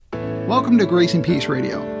Welcome to Grace and Peace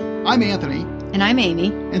Radio. I'm Anthony. And I'm Amy.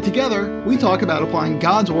 And together, we talk about applying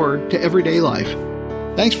God's Word to everyday life.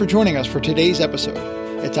 Thanks for joining us for today's episode.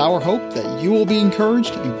 It's our hope that you will be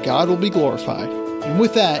encouraged and God will be glorified. And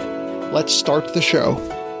with that, let's start the show.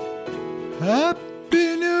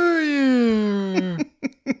 Happy New Year!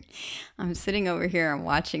 I'm sitting over here and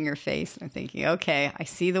watching your face. And I'm thinking, okay, I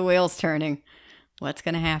see the wheels turning. What's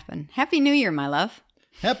going to happen? Happy New Year, my love.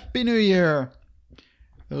 Happy New Year.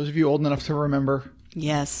 Those of you old enough to remember.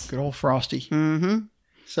 Yes. Good old Frosty. Mm-hmm.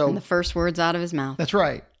 So, and the first words out of his mouth. That's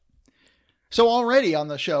right. So already on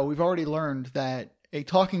the show, we've already learned that a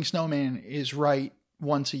talking snowman is right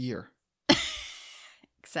once a year.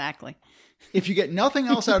 Exactly. If you get nothing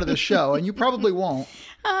else out of the show, and you probably won't.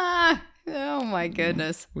 Oh my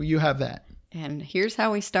goodness. Well, you have that. And here's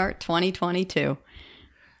how we start 2022.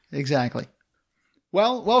 Exactly.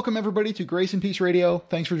 Well, welcome everybody to Grace and Peace Radio.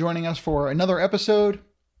 Thanks for joining us for another episode.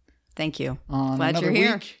 Thank you. On Glad another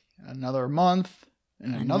you're week, here. Another month,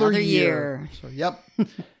 and another year. So, yep,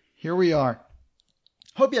 here we are.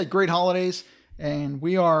 Hope you had great holidays, and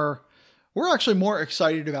we're actually more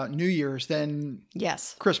excited about New Year's than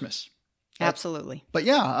Christmas. Absolutely. But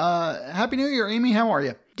yeah, Happy New Year, Amy. How are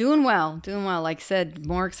you? Doing well. Like I said,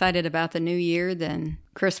 more excited about the new year than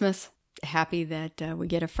Christmas. Happy that we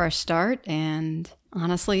get a fresh start, and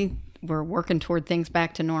honestly, we're working toward things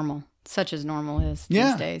back to normal. Such as normal is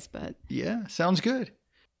these days, but... Yeah, sounds good.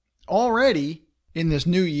 Already in this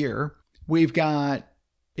new year, we've got,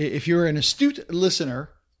 if you're an astute listener,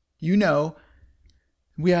 you know,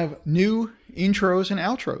 we have new intros and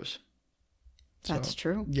outros. That's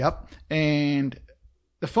true. Yep. And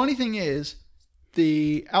the funny thing is,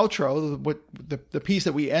 the outro, the piece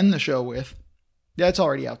that we end the show with, that's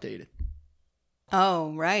already outdated.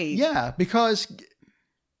 Oh, right. Yeah, because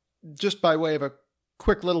just by way of a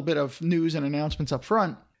quick little bit of news and announcements up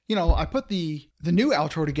front, you know, I put the new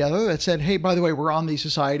outro together that said, hey, by the way, we're on the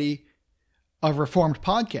Society of Reformed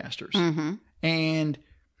Podcasters. Mm-hmm. And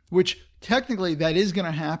which technically that is going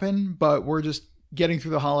to happen, but we're just getting through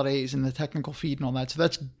the holidays and the technical feed and all that. So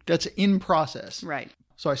that's in process. Right.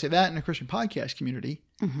 So I say that in the Christian podcast community.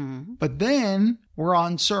 Mm-hmm. But then we're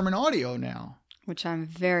on sermon audio now. Which I'm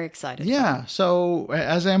very excited about. Yeah. So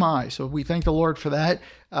as am I. So we thank the Lord for that.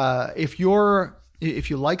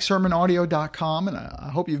 If you like sermonaudio.com, and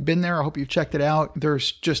I hope you've been there, I hope you've checked it out.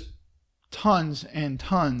 There's just tons and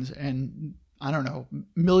tons and I don't know,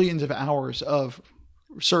 millions of hours of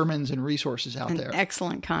sermons and resources out there.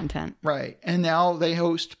 Excellent content. Right. And now they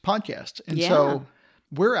host podcasts. And so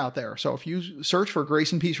we're out there. So if you search for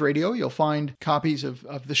Grace and Peace Radio, you'll find copies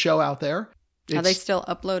of the show out there. Are they still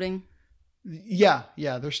uploading? Yeah.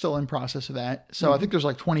 They're still in process of that. So I think there's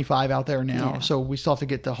like 25 out there now. Yeah. So we still have to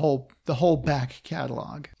get the whole back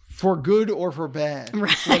catalog for good or for bad,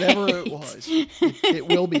 right. Whatever it was, it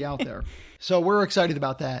will be out there. So we're excited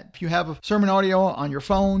about that. If you have a sermon audio on your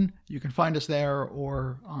phone, you can find us there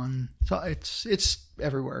or so it's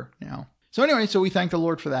everywhere now. So anyway, so we thank the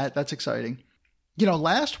Lord for that. That's exciting. You know,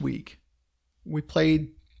 last week we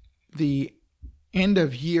played the end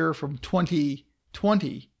of year from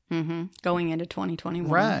 2020. Mm-hmm. Going into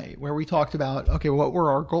 2021. Right, where we talked about, okay, what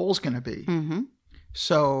were our goals going to be? Mm-hmm.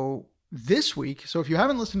 So this week, so if you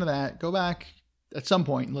haven't listened to that, go back at some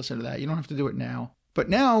point and listen to that. You don't have to do it now. But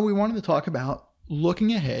now we wanted to talk about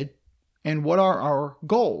looking ahead and what are our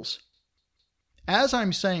goals. As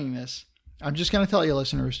I'm saying this, I'm just going to tell you,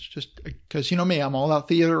 listeners, just because you know me, I'm all about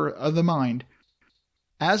theater of the mind.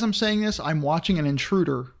 As I'm saying this, I'm watching an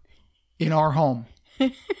intruder in our home.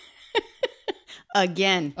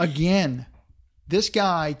 Again. This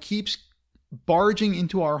guy keeps barging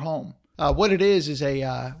into our home. What it is we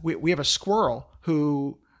have a squirrel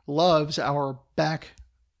who loves our back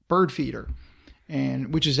bird feeder,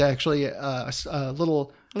 and which is actually a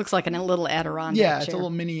little... Looks like a little Adirondack chair. Yeah, it's a little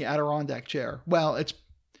mini Adirondack chair. Well,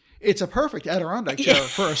 it's a perfect Adirondack chair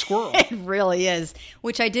for a squirrel. It really is,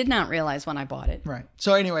 which I did not realize when I bought it. Right.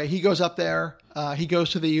 So anyway, he goes up there. He goes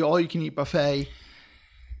to the all-you-can-eat buffet,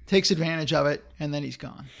 takes advantage of it, and then he's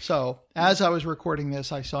gone. So as I was recording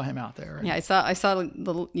this, I saw him out there. Yeah, I saw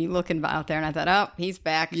you looking out there, and I thought, oh, he's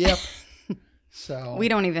back. Yep. So we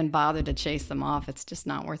don't even bother to chase them off. It's just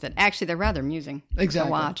not worth it. Actually, they're rather amusing to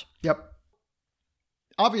watch. Yep.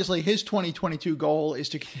 Obviously, his 2022 goal is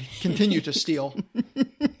to continue to steal.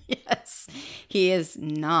 Yes, he is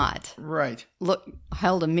not. Right.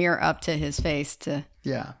 Held a mirror up to his face to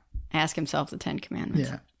ask himself the 10 Commandments.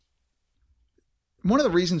 Yeah. One of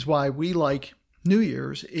the reasons why we like New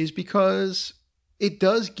Year's is because it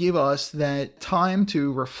does give us that time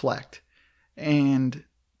to reflect and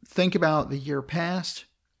think about the year past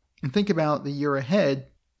and think about the year ahead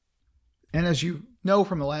And as you know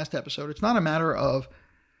from the last episode, it's not a matter of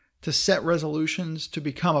to set resolutions to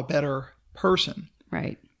become a better person.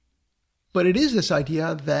 Right. But it is this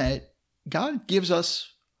idea that God gives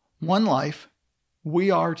us one life.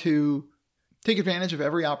 We are to take advantage of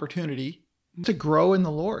every opportunity to grow in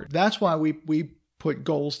the Lord. That's why we put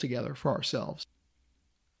goals together for ourselves.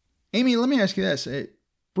 Amy, let me ask you this.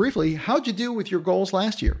 Briefly, how'd you do with your goals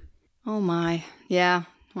last year? Oh my. Yeah.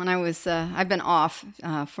 When I was, I've been off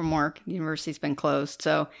from work. The university's been closed.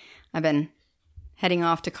 So I've been heading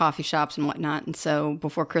off to coffee shops and whatnot. And so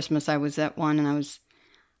before Christmas, I was at one and I was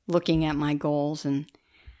looking at my goals, and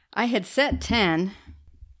I had set 10.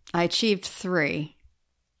 I achieved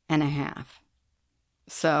 3.5.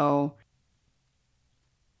 So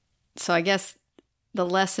I guess the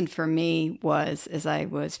lesson for me was, as I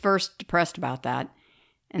was first depressed about that,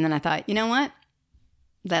 and then I thought, you know what?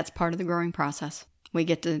 That's part of the growing process. We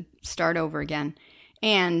get to start over again.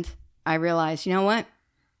 And I realized, you know what?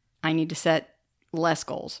 I need to set less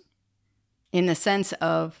goals in the sense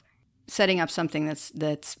of setting up something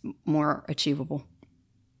that's more achievable.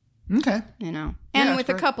 Okay. You know, and with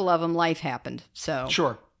a couple of them, life happened. So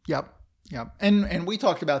sure. Yep. And we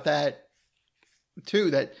talked about that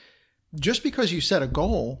too, that just because you set a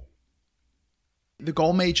goal, the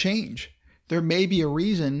goal may change. There may be a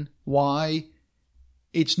reason why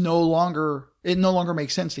it no longer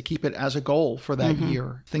makes sense to keep it as a goal for that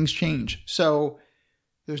year. Things change. So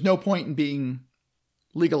there's no point in being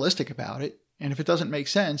legalistic about it. And if it doesn't make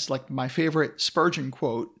sense, like my favorite Spurgeon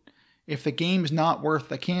quote, if the game's not worth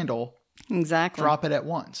the candle, exactly, drop it at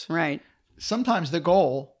once. Right. Sometimes the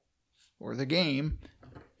goal or the game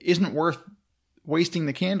isn't worth wasting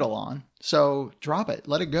the candle on. So drop it,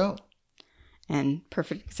 let it go. And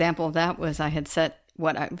perfect example of that was I had set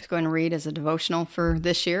what I was going to read as a devotional for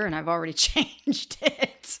this year, and I've already changed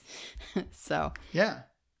it. So yeah.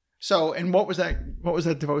 So, and what was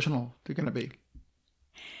that devotional going to be?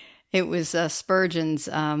 It was Spurgeon's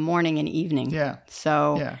morning and evening. Yeah.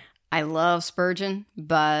 So yeah. I love Spurgeon,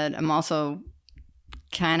 but I'm also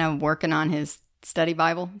kind of working on his study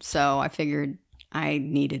Bible. So I figured I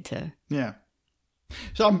needed to. Yeah.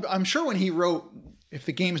 So I'm sure when he wrote, if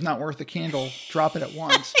the game's not worth the candle, drop it at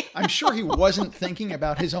once, I'm sure he wasn't thinking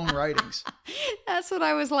about his own writings. That's what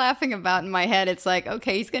I was laughing about in my head. It's like,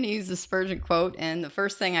 okay, he's going to use the Spurgeon quote. And the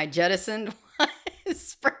first thing I jettisoned was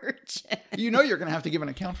Spurgeon. You know you're going to have to give an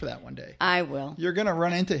account for that one day. I will. You're going to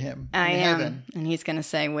run into him in heaven. And he's going to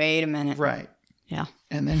say, wait a minute. Right. Yeah.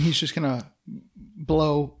 And then he's just going to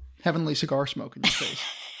blow heavenly cigar smoke in your face.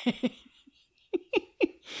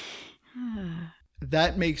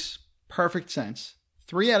 That makes perfect sense.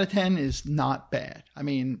 3 out of 10 is not bad. I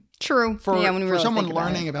mean, true. For really someone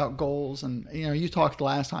learning about goals, and you talked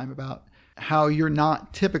last time about how you're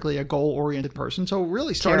not typically a goal-oriented person. So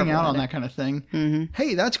really starting out on that kind of thing,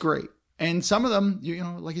 hey, that's great. And some of them,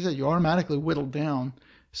 like you said, you automatically whittled down.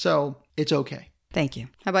 So it's okay. Thank you.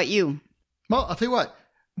 How about you? Well, I'll tell you what.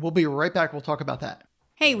 We'll be right back. We'll talk about that.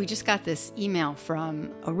 Hey, we just got this email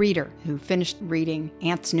from a reader who finished reading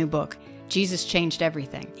Ant's new book, Jesus Changed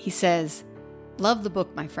Everything. He says, love the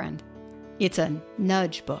book, my friend. It's a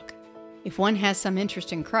nudge book. If one has some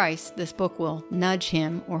interest in Christ, this book will nudge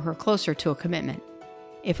him or her closer to a commitment.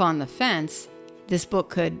 If on the fence, this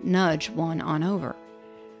book could nudge one on over.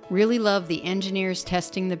 Really love the engineers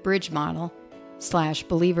testing the bridge model /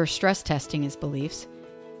 believer stress testing his beliefs.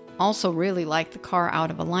 Also really like the car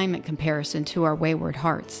out of alignment comparison to our wayward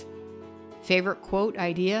hearts. Favorite quote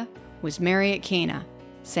idea was Mary at Cana,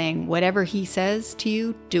 saying, whatever he says to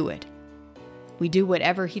you, do it. We do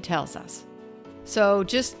whatever he tells us. So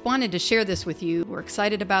just wanted to share this with you. We're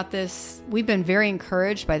excited about this. We've been very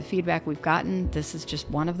encouraged by the feedback we've gotten. This is just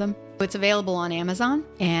one of them. It's available on Amazon.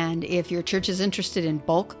 And if your church is interested in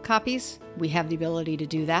bulk copies, we have the ability to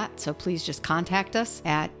do that. So please just contact us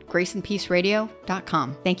at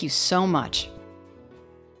graceandpeaceradio.com. Thank you so much.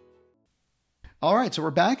 All right, so we're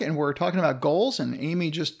back and we're talking about goals, and Amy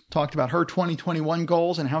just talked about her 2021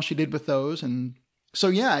 goals and how she did with those. And so,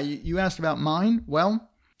 yeah, you asked about mine. Well,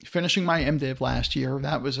 finishing my MDiv last year,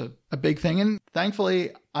 that was a big thing. And thankfully,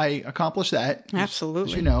 I accomplished that.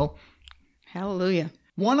 Absolutely. As you know. Hallelujah.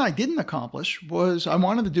 One I didn't accomplish was I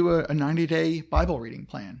wanted to do a 90-day Bible reading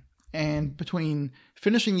plan. And between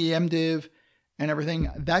finishing the MDiv and everything,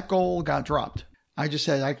 that goal got dropped. I just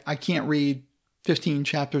said, I can't read 15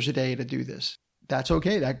 chapters a day to do this. That's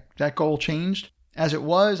okay. That goal changed. As it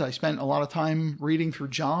was, I spent a lot of time reading through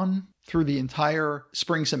John through the entire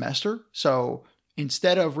spring semester. So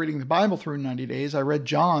instead of reading the Bible through 90 days, I read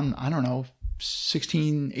John,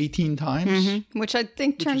 16, 18 times. Which I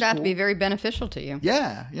think turned out to be very beneficial to you.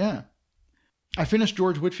 Yeah. I finished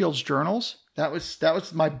George Whitfield's journals. That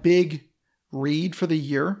was my big read for the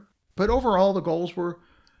year. But overall, the goals were,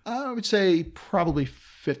 I would say, probably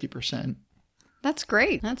 50%. That's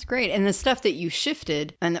great. That's great. And the stuff that you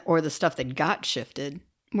shifted, or the stuff that got shifted,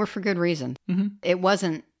 were for good reason. Mm-hmm. It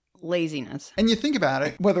wasn't laziness. And you think about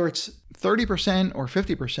it, whether it's 30% or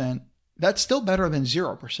 50%, that's still better than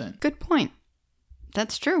 0%. Good point.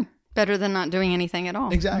 That's true. Better than not doing anything at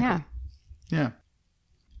all. Exactly. Yeah.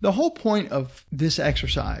 The whole point of this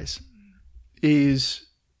exercise is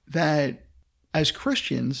that as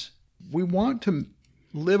Christians, we want to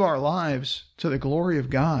live our lives to the glory of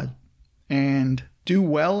God and do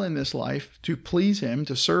well in this life to please Him,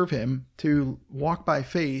 to serve Him, to walk by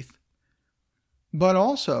faith, but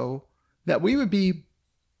also that we would be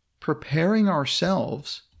preparing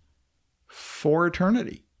ourselves for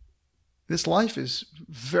eternity. This life is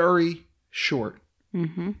very short.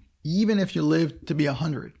 Mm-hmm. Even if you live to be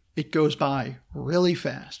 100, it goes by really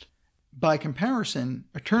fast. By comparison,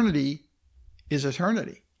 eternity is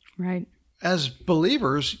eternity. Right. As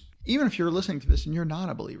believers, even if you're listening to this and you're not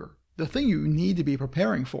a believer, the thing you need to be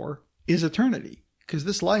preparing for is eternity, because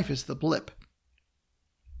this life is the blip.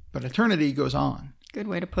 But eternity goes on. Good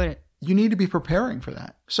way to put it. You need to be preparing for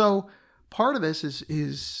that. So part of this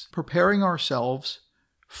is preparing ourselves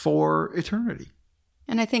for eternity.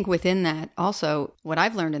 And I think within that, also, what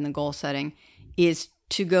I've learned in the goal setting is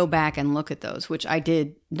to go back and look at those, which I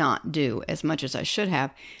did not do as much as I should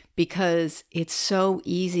have, because it's so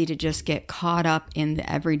easy to just get caught up in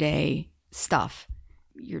the everyday stuff.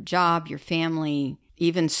 Your job, your family,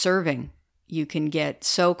 even serving, you can get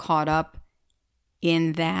so caught up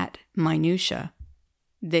in that minutia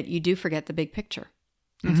that you do forget the big picture.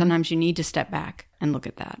 And sometimes you need to step back and look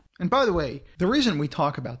at that. And by the way, the reason we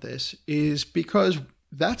talk about this is because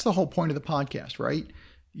that's the whole point of the podcast, right?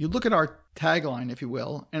 You look at our tagline, if you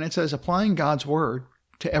will, and it says applying God's word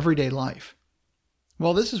to everyday life.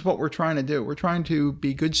 Well, this is what we're trying to do. We're trying to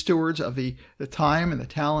be good stewards of the time and the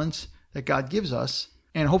talents that God gives us,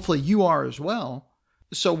 and hopefully you are as well,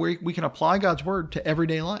 so we can apply God's word to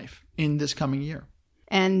everyday life in this coming year.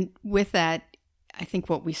 And with that, I think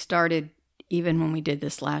what we started, even when we did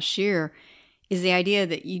this last year, is the idea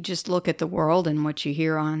that you just look at the world and what you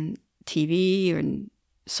hear on TV and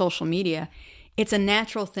social media. It's a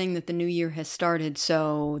natural thing that the new year has started,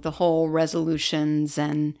 so the whole resolutions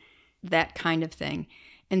and that kind of thing.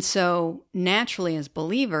 And so naturally as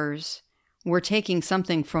believers, we're taking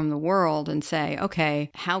something from the world and say,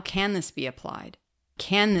 okay, how can this be applied?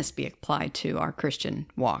 Can this be applied to our Christian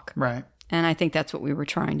walk? Right. And I think that's what we were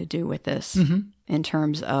trying to do with this in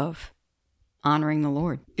terms of honoring the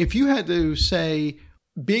Lord. If you had to say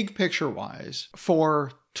big picture wise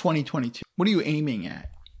for 2022, what are you aiming at?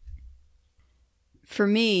 For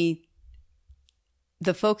me,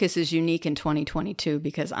 the focus is unique in 2022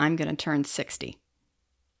 because I'm going to turn 60.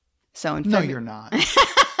 So in No, you're not.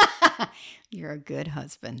 You're a good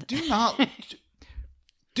husband. Do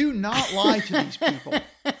not lie to these people.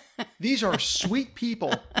 These are sweet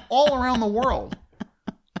people all around the world.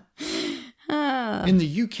 In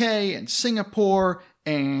the UK and Singapore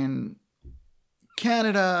and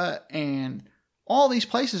Canada and all these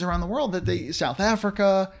places around the world South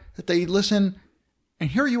Africa, that they listen. And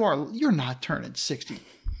here you are, you're not turning 60.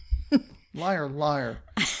 Liar, liar.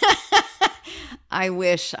 I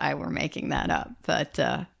wish I were making that up, but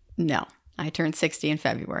no, I turned 60 in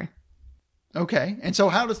February. Okay. And so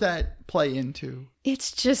how does that play into?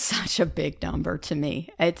 It's just such a big number to me.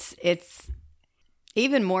 It's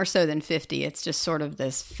even more so than 50. It's just sort of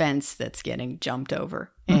this fence that's getting jumped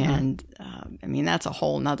over. And I mean, that's a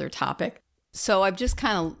whole nother topic. So I'm just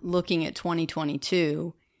kind of looking at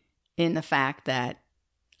 2022 in the fact that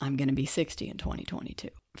I'm going to be 60 in 2022.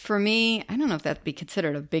 For me, I don't know if that'd be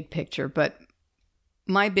considered a big picture, but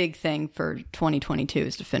my big thing for 2022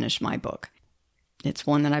 is to finish my book. It's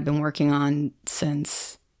one that I've been working on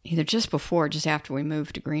since either just before or just after we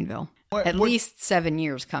moved to Greenville. At least 7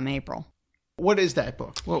 years come April. What is that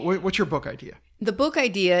book? What's your book idea? The book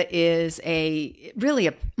idea is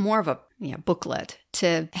more of a booklet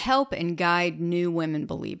to help and guide new women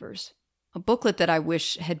believers. A booklet that I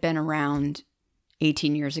wish had been around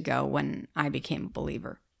 18 years ago when I became a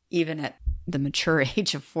believer, even at the mature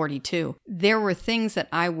age of 42. There were things that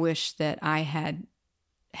I wish that I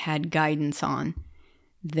had guidance on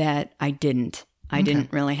that I didn't. I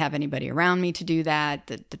didn't really have anybody around me to do that.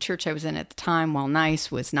 The church I was in at the time, while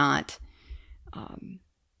nice, was not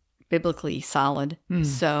biblically solid.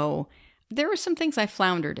 So there were some things I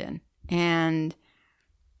floundered in. And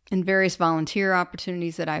in various volunteer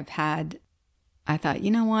opportunities that I've had, I thought,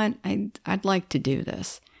 you know what, I'd like to do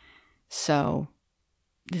this. So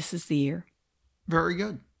this is the year. Very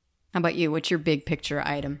good. How about you? What's your big picture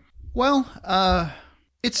item? Well,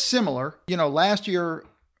 it's similar. Last year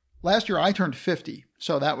I turned 50,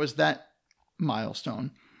 so that was that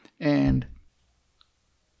milestone. And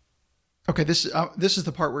okay, this is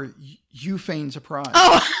the part where you feign surprise.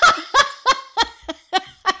 Oh,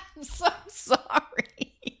 I'm so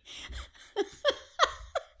sorry.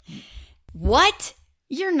 What?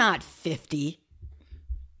 You're not 50.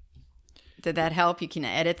 Did that help? You can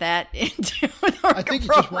edit that into the I think you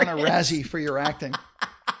just won a Razzie for your acting.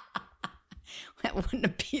 That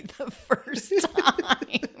wouldn't be the first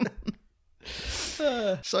time.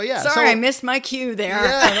 Sorry, I missed my cue there.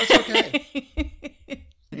 Yeah, that's okay.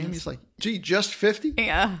 Amy's like, gee, just 50?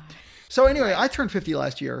 Yeah. So anyway, I turned 50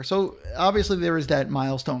 last year. So obviously there is that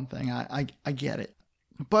milestone thing. I get it.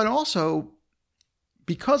 But also,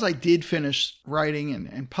 because I did finish writing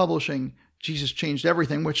and publishing Jesus Changed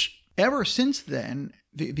Everything, which ever since then,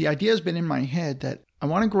 the idea has been in my head that I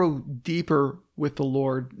want to grow deeper with the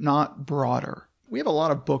Lord, not broader. We have a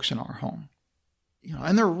lot of books in our home,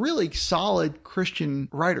 and they're really solid Christian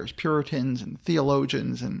writers, Puritans and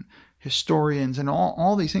theologians and historians and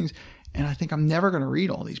all these things. And I think I'm never going to read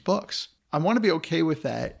all these books. I want to be okay with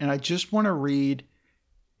that. And I just want to read,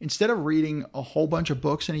 instead of reading a whole bunch of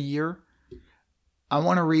books in a year, I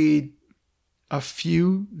want to read a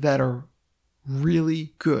few that are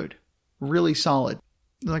really good, really solid.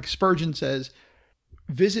 Like Spurgeon says,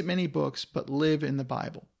 visit many books, but live in the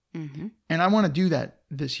Bible. Mm-hmm. And I want to do that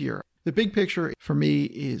this year. The big picture for me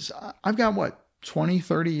is I've got 20,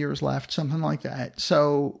 30 years left, something like that.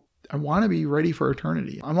 So I want to be ready for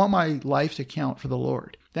eternity. I want my life to count for the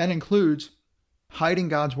Lord. That includes hiding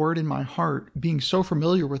God's word in my heart, being so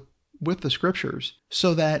familiar with the scriptures,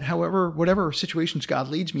 so that whatever situations God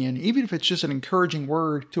leads me in, even if it's just an encouraging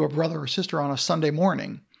word to a brother or sister on a Sunday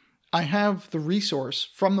morning, I have the resource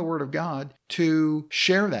from the word of God to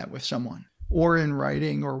share that with someone, or in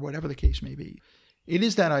writing, or whatever the case may be. It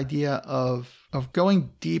is that idea of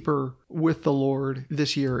going deeper with the Lord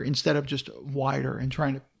this year instead of just wider and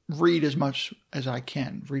trying to read as much as I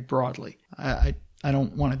can, read broadly. I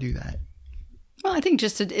don't want to do that. Well, I think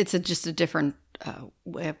it's just a different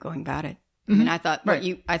way of going about it. Mm-hmm. I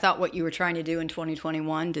mean, I thought what you were trying to do in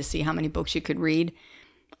 2021 to see how many books you could read,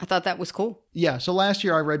 I thought that was cool. Yeah. So last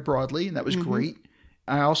year I read broadly, and that was great.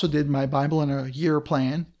 I also did my Bible in a year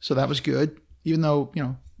plan, so that was good. Even though,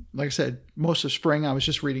 like I said, most of spring I was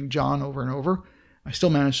just reading John over and over, I still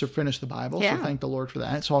managed to finish the Bible. Yeah. So thank the Lord for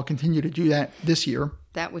that. So I'll continue to do that this year.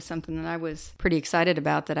 That was something that I was pretty excited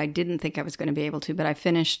about that I didn't think I was going to be able to, but I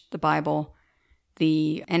finished the Bible,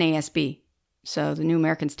 the NASB, so the New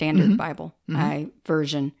American Standard Bible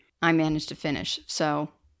version, I managed to finish. So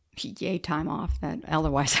yay, time off. That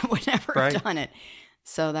otherwise I would never have done it.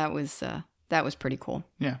 So that was pretty cool.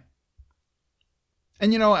 Yeah.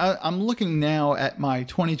 And I'm looking now at my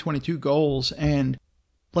 2022 goals, and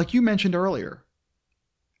like you mentioned earlier,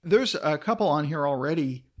 there's a couple on here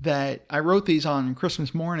already that I wrote these on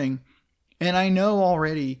Christmas morning, and I know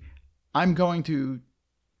already I'm going to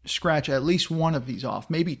scratch at least one of these off,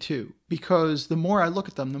 maybe two, because the more I look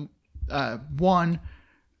at them, one,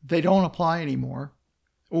 they don't apply anymore,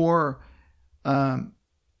 or I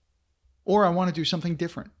want to do something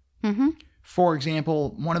different. Mm-hmm. For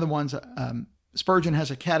example, one of the ones, Spurgeon has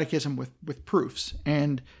a catechism with proofs,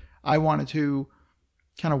 and I wanted to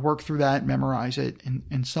kind of work through that, memorize it,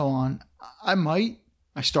 and so on.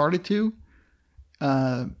 I started to.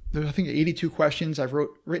 There's, I think, 82 questions. I've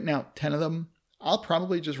written out 10 of them. I'll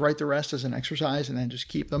probably just write the rest as an exercise and then just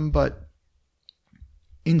keep them. But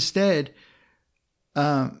instead,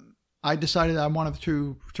 I decided I wanted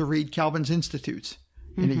to read Calvin's Institutes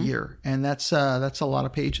in a year. And that's a lot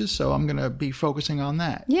of pages. So I'm going to be focusing on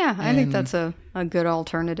that. Yeah, I think that's a good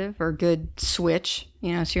alternative or good switch,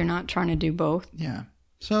 so you're not trying to do both. Yeah.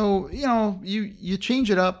 So, you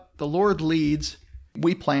change it up. The Lord leads.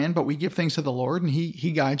 We plan, but we give things to the Lord, and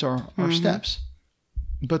He guides our steps.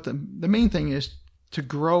 But the main thing is to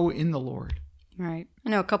grow in the Lord. Right. I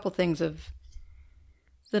know a couple things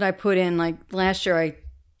that I put in. Like last year, I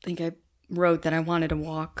think I wrote that I wanted to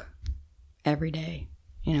walk every day,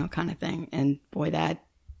 kind of thing. And boy, that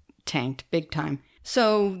tanked big time.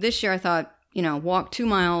 So this year I thought, walk 2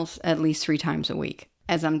 miles at least 3 times a week.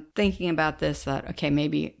 As I'm thinking about this, that, okay,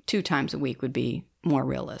 maybe 2 times a week would be more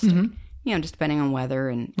realistic, just depending on weather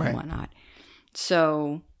and whatnot.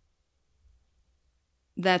 So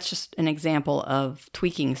that's just an example of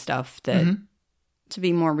tweaking stuff that to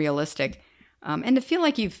be more realistic and to feel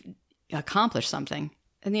like you've accomplished something.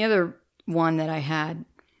 And the other one that I had,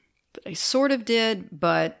 I sort of did,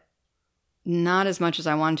 but not as much as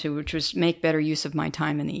I wanted to, which was make better use of my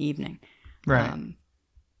time in the evening. Right.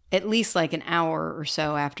 At least like an hour or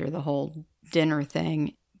so after the whole dinner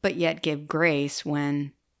thing, but yet give grace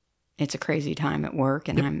when it's a crazy time at work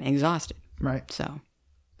and I'm exhausted. Right. So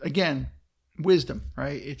again, wisdom,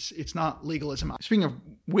 right? It's not legalism. Speaking of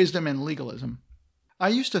wisdom and legalism, I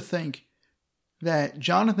used to think that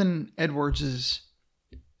Jonathan Edwards's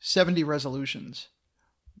 70 resolutions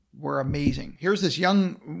were amazing. Here's this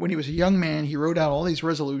when he was a young man, he wrote out all these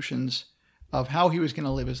resolutions of how he was going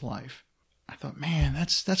to live his life. I thought, man,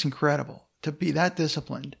 that's incredible to be that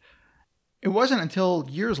disciplined. It wasn't until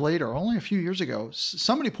years later, only a few years ago,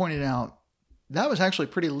 somebody pointed out that was actually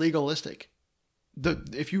pretty legalistic.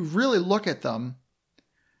 If you really look at them,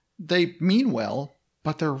 they mean well,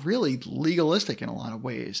 but they're really legalistic in a lot of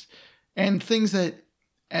ways. And things that,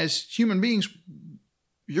 as human beings,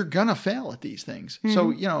 you're going to fail at these things. Mm-hmm.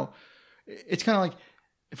 So, it's kind of like,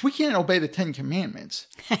 if we can't obey the 10 Commandments,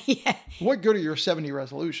 yeah. What good are your 70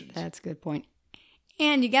 resolutions? That's a good point.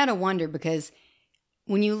 And you got to wonder, because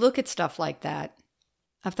when you look at stuff like that,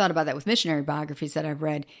 I've thought about that with missionary biographies that I've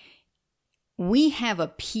read, we have a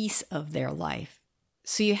piece of their life.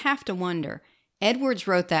 So you have to wonder, Edwards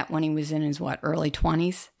wrote that when he was in his, early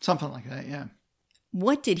 20s? Something like that, yeah.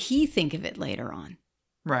 What did he think of it later on?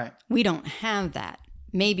 Right. We don't have that.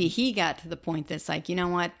 Maybe he got to the point that's like, you know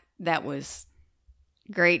what, that was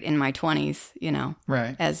great in my 20s,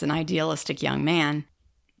 right, as an idealistic young man,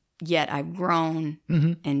 yet I've grown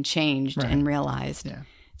and changed and realized. Yeah.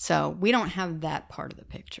 So we don't have that part of the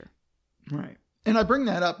picture. Right. And I bring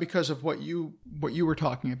that up because of what you were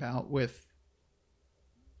talking about with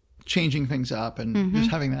changing things up and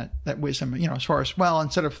just having that wisdom, as far as, well,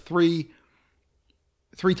 instead of three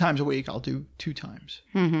times a week, I'll do 2 times,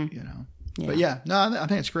 Yeah. But yeah, no, I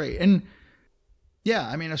think it's great. And yeah,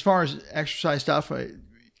 I mean, as far as exercise stuff,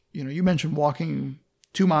 you mentioned walking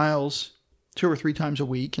 2 miles 2 or 3 times a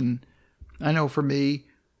week. And I know for me,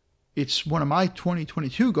 it's one of my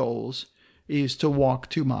 2022 goals is to walk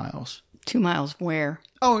 2 miles. 2 miles where?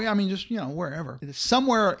 Oh, yeah, I mean, just, wherever.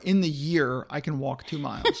 Somewhere in the year, I can walk 2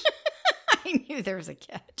 miles. I knew there was a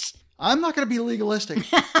catch. I'm not going to be legalistic.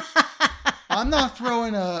 I'm not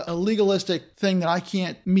throwing a legalistic thing that I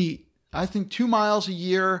can't meet. I think 2 miles a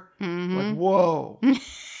year, like, whoa.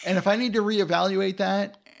 And if I need to reevaluate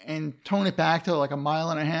that and tone it back to like 1.5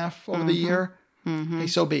 miles over the year, hey,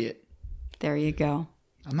 so be it. There you go.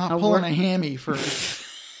 I'm not pulling a hammy for...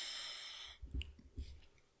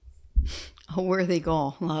 A worthy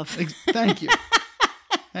goal, love. Thank you.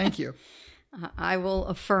 Thank you. I will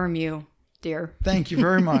affirm you, dear. Thank you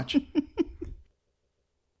very much.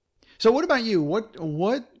 So what about you?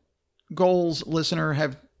 What goals, listener,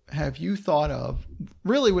 have you thought of,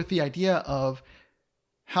 really with the idea of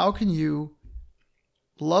how can you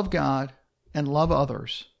love God and love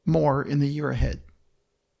others more in the year ahead?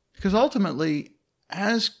 Because ultimately,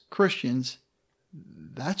 as Christians,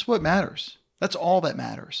 that's what matters. That's all that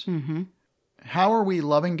matters. Mm-hmm. How are we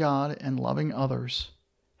loving God and loving others?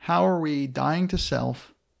 How are we dying to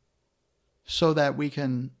self so that we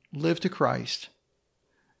can live to Christ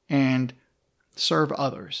and serve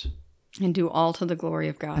others? And do all to the glory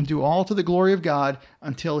of God. And do all to the glory of God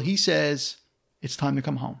until He says it's time to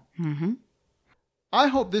come home. Mm-hmm. I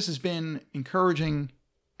hope this has been encouraging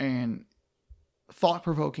and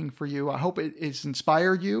thought-provoking for you. I hope it has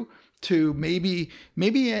inspired you to maybe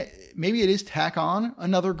it is tack on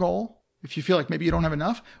another goal if you feel like maybe you don't have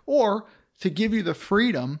enough, or to give you the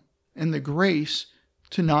freedom and the grace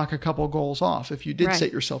to knock a couple goals off if you did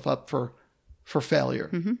set yourself up for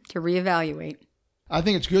failure. Mm-hmm. To reevaluate. I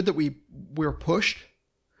think it's good that we're pushed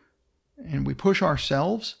and we push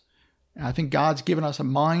ourselves. And I think God's given us a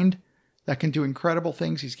mind that can do incredible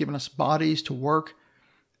things. He's given us bodies to work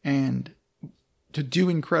and to do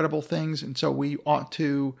incredible things. And so we ought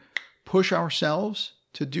to push ourselves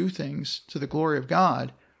to do things to the glory of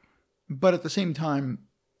God, but at the same time,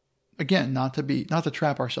 again, not to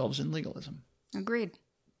trap ourselves in legalism. Agreed.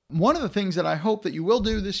 One of the things that I hope that you will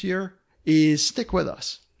do this year is stick with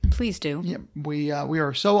us. Please do. Yeah, we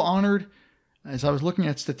are so honored. As I was looking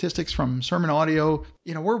at statistics from Sermon Audio,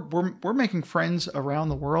 we're making friends around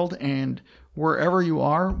the world, and wherever you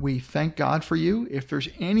are, we thank God for you. If there's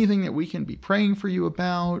anything that we can be praying for you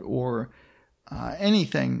about or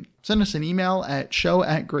anything, send us an email at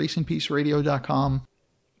show@graceandpeaceradio.com.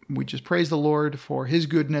 We just praise the Lord for His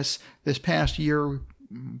goodness this past year. We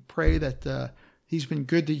pray that He's been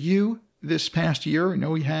good to you this past year. I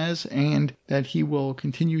know He has, and that He will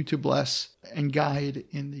continue to bless and guide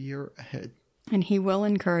in the year ahead. And He will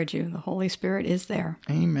encourage you. The Holy Spirit is there.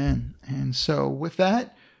 Amen. And so with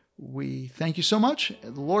that, we thank you so much.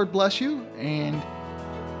 The Lord bless you, and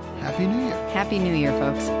Happy New Year. Happy New Year,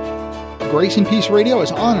 folks. Grace and Peace Radio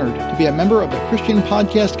is honored to be a member of the Christian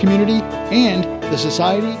podcast community and the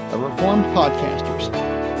Society of Reformed Podcasters.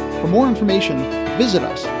 For more information, visit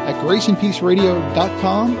us at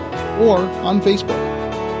graceandpeaceradio.com or on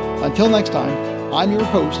Facebook. Until next time, I'm your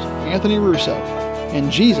host, Anthony Russo,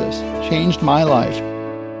 and Jesus changed my life.